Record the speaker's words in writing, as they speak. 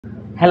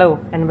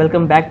Hello and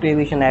welcome back to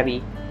Aviation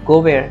Avi. Go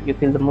where you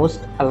feel the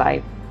most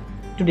alive.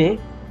 Today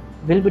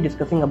we'll be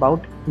discussing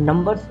about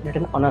numbers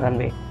written on a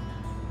runway.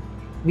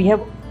 We have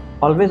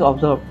always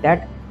observed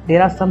that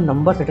there are some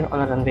numbers written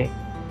on a runway.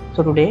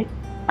 So today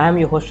I am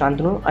your host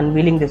Shantanu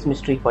unveiling this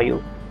mystery for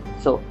you.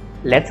 So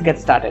let's get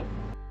started.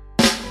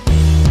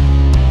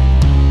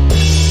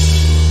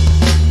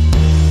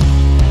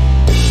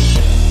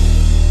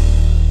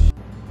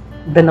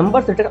 The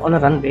numbers written on a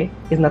runway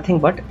is nothing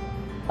but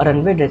a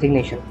runway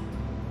designation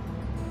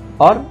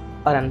or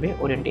a runway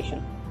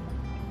orientation.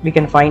 We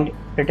can find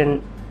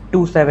written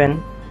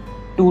 27,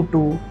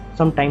 22,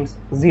 sometimes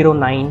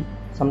 09,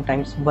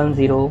 sometimes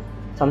 10,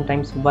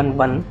 sometimes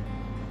 11.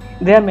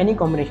 There are many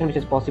combinations which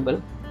is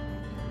possible.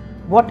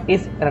 What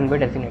is a runway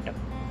designator?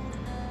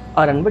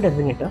 A runway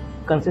designator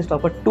consists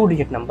of a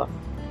 2-digit number.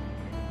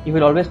 You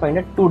will always find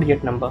a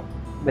 2-digit number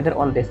whether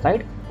on this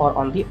side or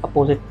on the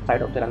opposite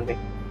side of the runway,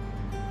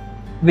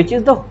 which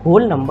is the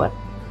whole number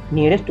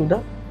nearest to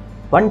the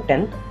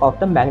 1/10 of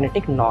the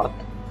magnetic north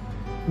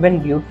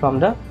when viewed from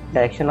the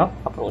direction of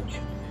approach.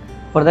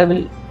 Further,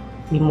 we'll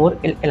be more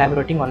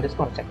elaborating on this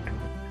concept.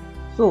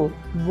 So,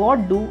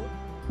 what do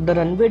the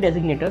runway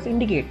designators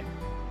indicate?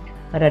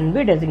 A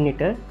runway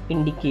designator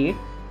indicates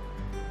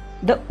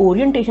the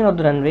orientation of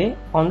the runway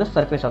on the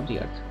surface of the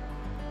earth,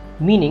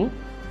 meaning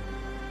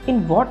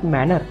in what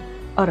manner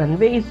a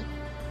runway is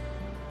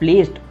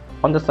placed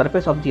on the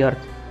surface of the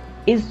earth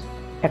is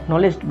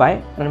acknowledged by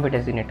runway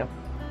designator.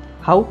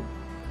 How?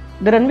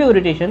 The runway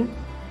orientation,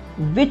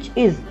 which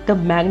is the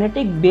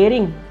magnetic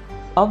bearing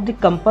of the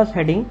compass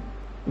heading,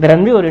 the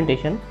runway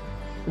orientation,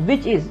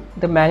 which is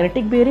the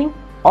magnetic bearing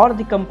or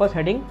the compass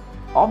heading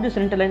of the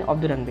center line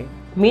of the runway,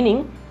 meaning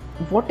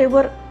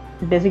whatever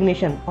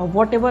designation or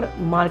whatever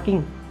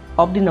marking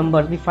of the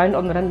numbers we find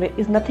on the runway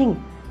is nothing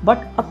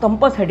but a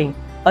compass heading,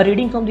 a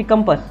reading from the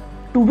compass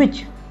to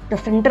which the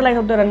center line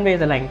of the runway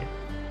is aligned.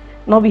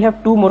 Now we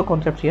have two more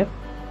concepts here: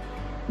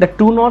 the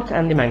true north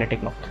and the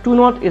magnetic north.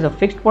 True north is a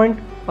fixed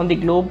point on the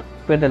globe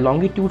where the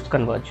longitudes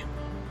converge.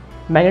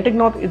 Magnetic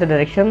north is the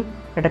direction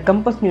that a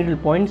compass needle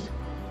points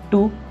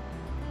to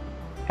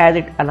as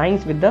it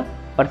aligns with the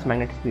Earth's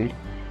magnetic field.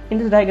 In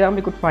this diagram,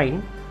 we could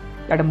find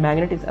that a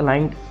magnet is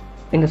aligned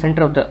in the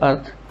center of the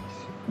Earth.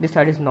 This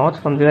side is north,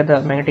 from where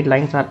the magnetic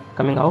lines are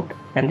coming out,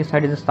 and this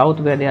side is the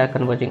south, where they are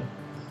converging.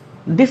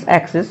 This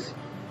axis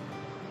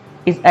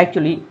is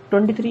actually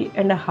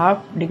 23.5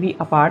 degrees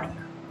apart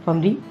from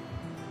the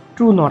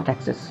true north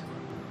axis.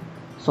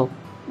 So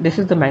this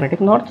is the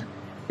magnetic north,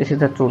 this is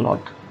the true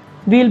north.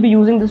 We will be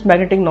using this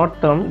magnetic north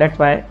term, that's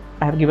why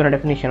I have given a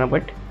definition of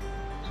it,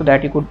 so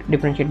that you could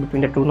differentiate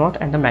between the true north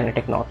and the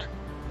magnetic north.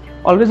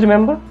 Always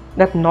remember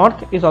that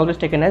north is always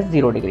taken as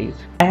 0 degrees.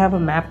 I have a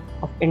map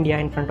of India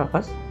in front of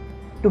us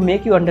to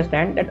make you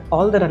understand that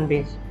all the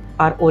runways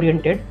are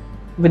oriented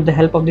with the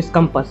help of this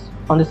compass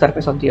on the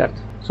surface of the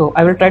earth. So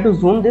I will try to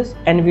zoom this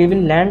and we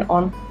will land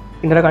on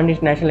Indira Gandhi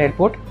International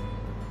Airport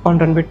on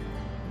runway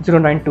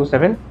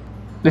 0927.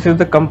 This is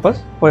the compass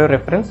for your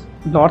reference.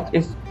 North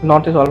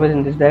is always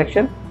in this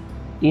direction,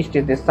 east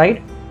is this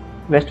side,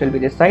 west will be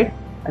this side,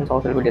 and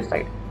south will be this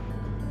side.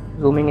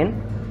 Zooming in,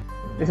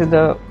 this is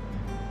the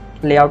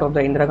layout of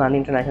the Indira Gandhi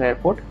International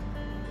Airport.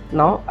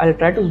 Now I'll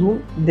try to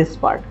zoom this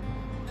part.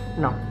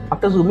 Now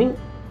after zooming,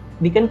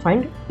 we can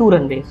find two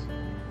runways.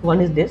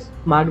 One is this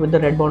marked with the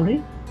red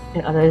boundary,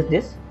 and other is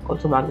this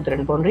also marked with the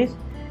red boundaries,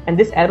 and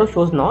this arrow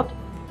shows north.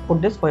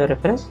 Put this for your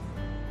reference.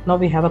 Now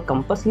we have a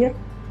compass here.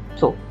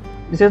 So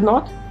this is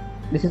north,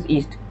 this is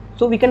east.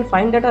 So we can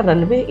find that a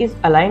runway is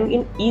aligned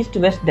in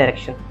east-west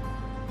direction.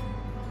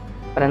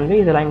 A runway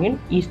is aligned in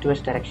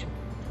east-west direction.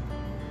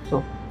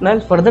 So now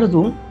I'll further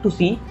zoom to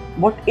see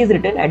what is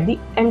written at the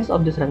ends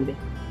of this runway.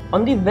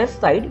 On the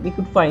west side, we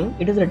could find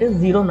it is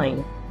written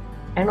 09,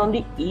 and on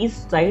the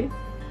east side,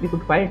 we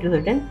could find it is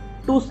written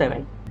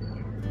 27.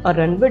 A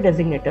runway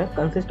designator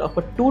consists of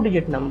a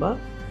 2-digit number,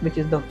 which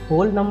is the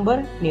whole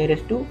number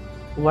nearest to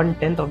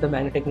 1/10 of the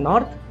magnetic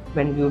north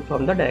when viewed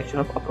from the direction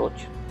of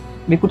approach.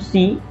 We could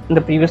see in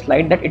the previous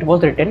slide that it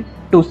was written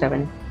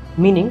 27,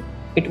 meaning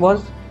it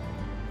was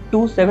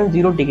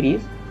 270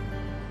 degrees.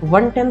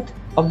 1/10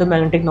 of the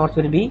magnetic north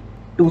will be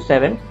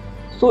 27,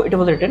 so it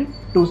was written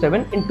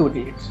 27 in 2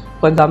 digits.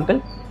 For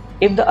example,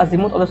 if the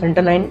azimuth of the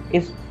center line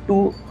is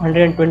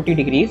 220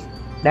 degrees,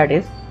 that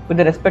is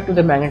with respect to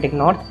the magnetic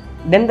north,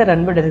 then the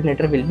runway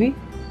designator will be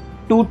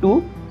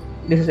 22.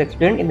 This is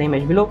explained in the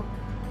image below.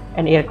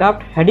 An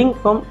aircraft heading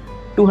from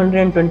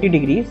 220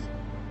 degrees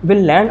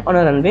will land on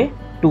a runway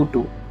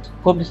 22.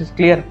 Hope this is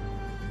clear.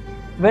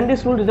 When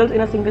this rule results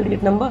in a single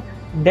digit number,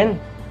 then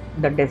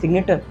the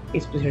designator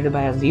is preceded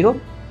by a 0.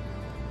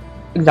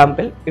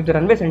 Example, if the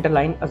runway center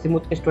line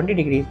azimuth is 20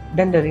 degrees,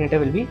 then the designator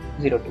will be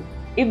 02.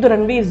 If the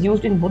runway is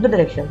used in both the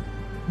directions,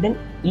 then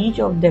each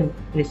of them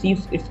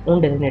receives its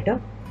own designator.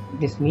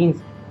 This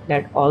means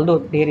that although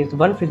there is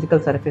one physical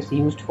surface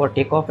used for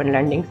takeoff and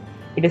landings,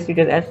 it is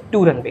treated as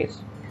two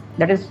runways.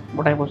 That is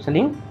what I was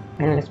telling,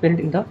 and I'll explain it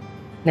in the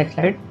next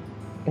slide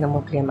in a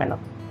more clear manner.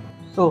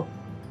 So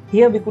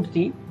here we could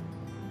see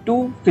two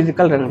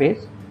physical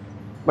runways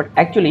But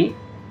actually,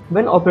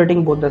 when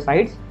operating both the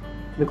sides,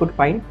 we could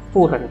find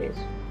 4 runways.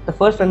 The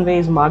first runway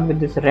is marked with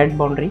this red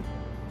boundary.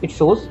 It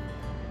shows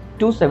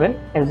 27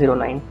 and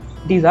 09.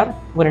 These are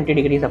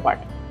 180 degrees apart.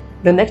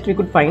 The next we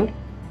could find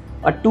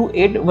a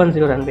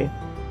 2810 runway,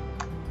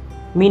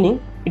 meaning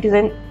it is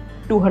an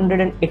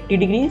 280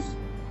 degrees,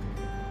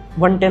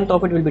 1/10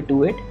 of it will be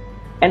 28,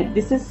 and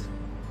this is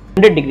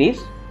 100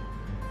 degrees,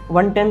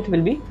 1/10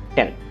 will be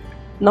 10.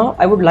 Now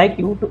I would like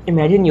you to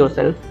imagine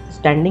yourself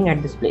standing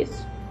at this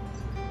place.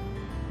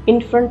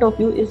 In front of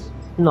you is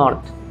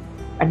north,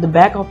 at the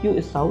back of you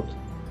is south,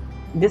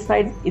 this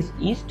side is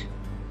east,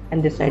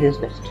 and this side is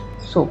west.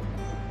 So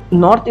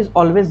north is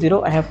always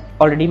 0, I have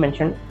already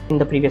mentioned in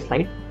the previous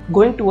slide.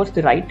 Going towards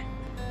the right,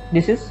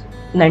 this is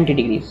 90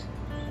 degrees,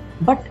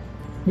 but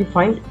we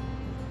find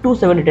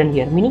 27 written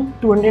here, meaning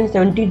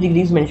 270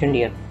 degrees mentioned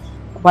here.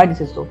 Why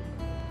this is so?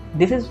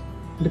 This is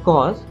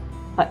because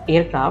an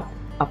aircraft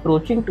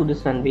approaching to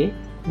this runway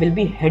will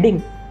be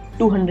heading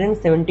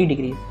 270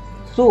 degrees.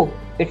 So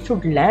it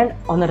should land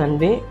on a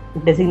runway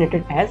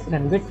designated as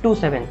runway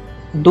 27.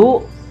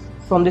 Though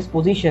from this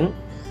position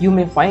you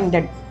may find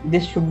that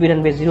this should be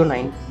runway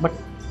 09, but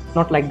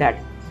not like that.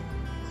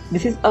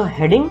 This is a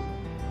heading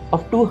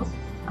of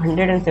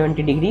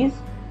 270 degrees,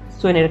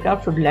 so an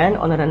aircraft should land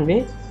on a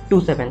runway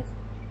 27.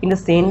 In the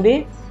same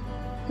way,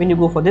 when you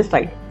go for this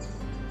side,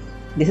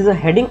 this is a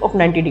heading of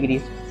 90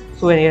 degrees,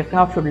 so an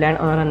aircraft should land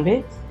on a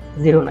runway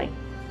 09.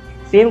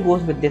 Same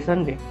goes with this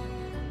runway.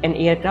 An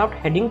aircraft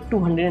heading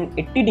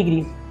 280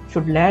 degrees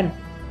should land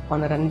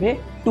on a runway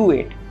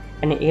 28,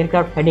 and an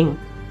aircraft heading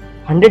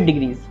 100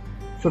 degrees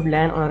should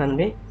land on a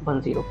runway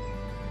 10.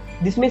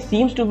 This may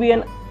seems to be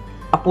an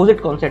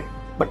opposite concept,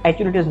 but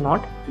actually it is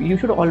not. You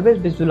should always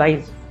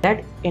visualize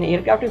that an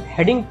aircraft is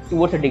heading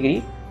towards a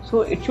degree,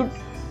 so it should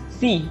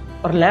see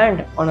or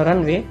land on a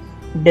runway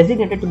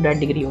designated to that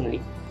degree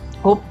only.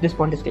 Hope this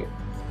point is clear.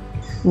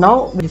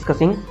 Now we're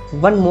discussing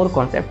one more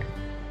concept,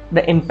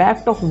 the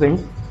impact of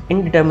wind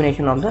in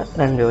determination of the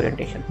runway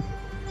orientation.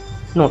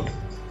 Note,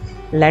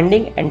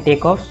 landing and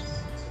takeoffs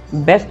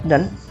best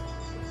done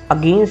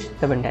against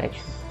the wind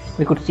direction.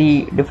 We could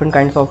see different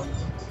kinds of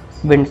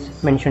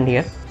winds mentioned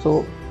here.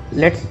 So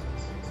let's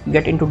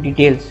get into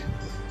details.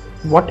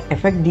 What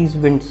effect these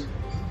winds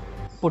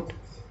put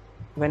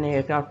when an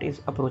aircraft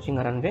is approaching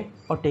a runway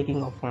or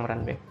taking off from a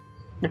runway?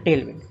 The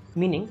tailwind,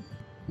 meaning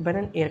when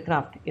an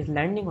aircraft is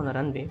landing on a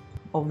runway,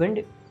 a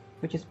wind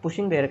which is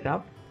pushing the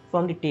aircraft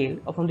from the tail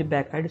or from the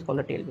back side is called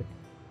a tailwind.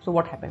 So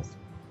what happens?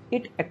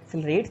 It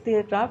accelerates the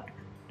aircraft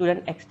to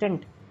an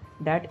extent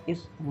that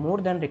is more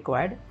than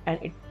required, and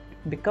it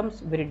becomes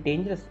very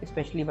dangerous,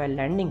 especially while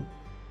landing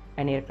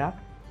an aircraft,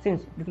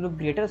 since due to the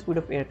greater speed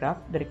of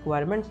aircraft, the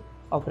requirements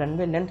of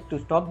runway length to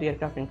stop the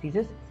aircraft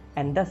increases,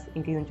 and thus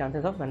increasing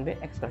chances of runway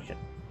excursion.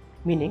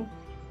 Meaning,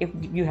 if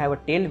you have a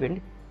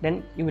tailwind,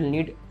 then you will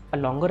need a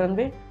longer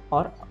runway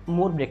or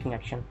more braking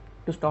action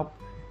to stop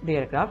the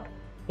aircraft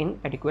in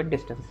adequate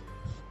distance.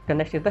 The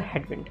next is the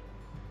headwind.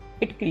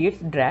 It creates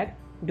drag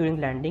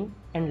during landing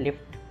and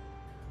lift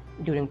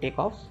during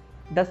takeoffs,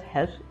 thus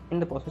helps in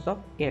the process of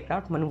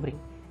aircraft maneuvering,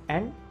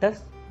 and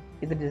thus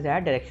is the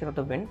desired direction of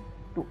the wind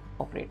to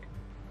operate.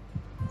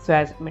 So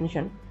as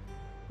mentioned,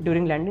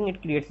 during landing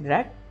it creates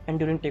drag, and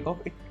during takeoff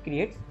it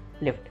creates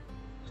lift.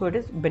 So it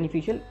is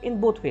beneficial in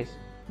both ways,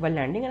 while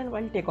landing and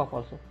while takeoff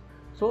also.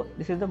 So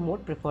this is the more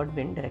preferred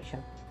wind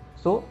direction.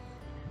 So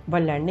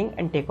while landing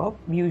and takeoff,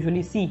 we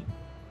usually see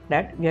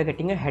that we are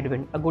getting a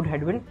headwind. A good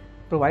headwind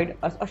provides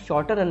us a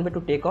shorter runway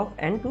to take off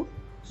and to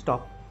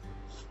stop.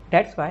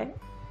 That's why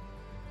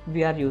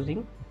we are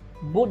using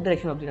both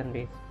directions of the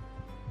runways.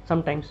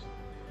 Sometimes,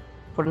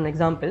 for an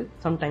example,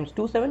 sometimes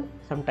 27,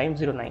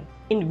 sometimes 09.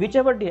 In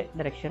whichever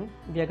direction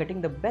we are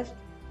getting the best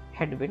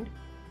headwind,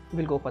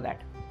 we'll go for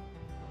that.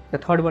 The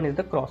third one is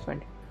the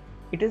crosswind.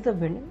 It is the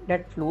wind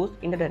that flows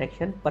in the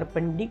direction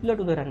perpendicular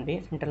to the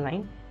runway center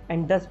line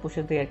and thus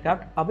pushes the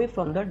aircraft away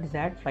from the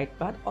desired flight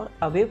path or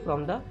away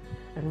from the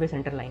runway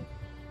center line.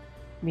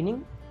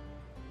 Meaning,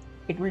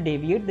 it will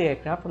deviate the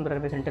aircraft from the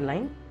runway center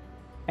line,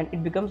 and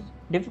it becomes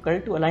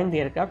difficult to align the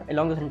aircraft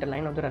along the center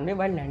line of the runway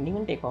while landing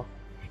and takeoff,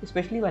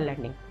 especially while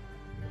landing.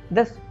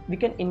 Thus, we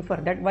can infer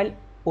that while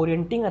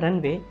orienting a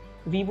runway,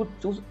 we would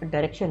choose a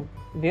direction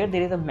where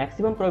there is a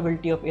maximum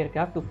probability of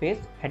aircraft to face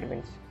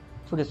headwinds.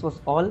 So this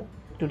was all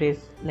today's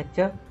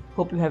lecture.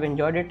 Hope you have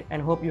enjoyed it,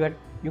 and hope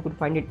you could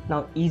find it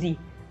now easy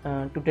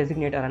to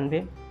designate a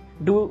runway.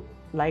 Do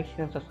like,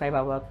 share and subscribe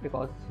our work,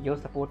 because your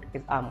support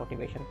is our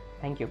motivation.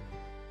 Thank you.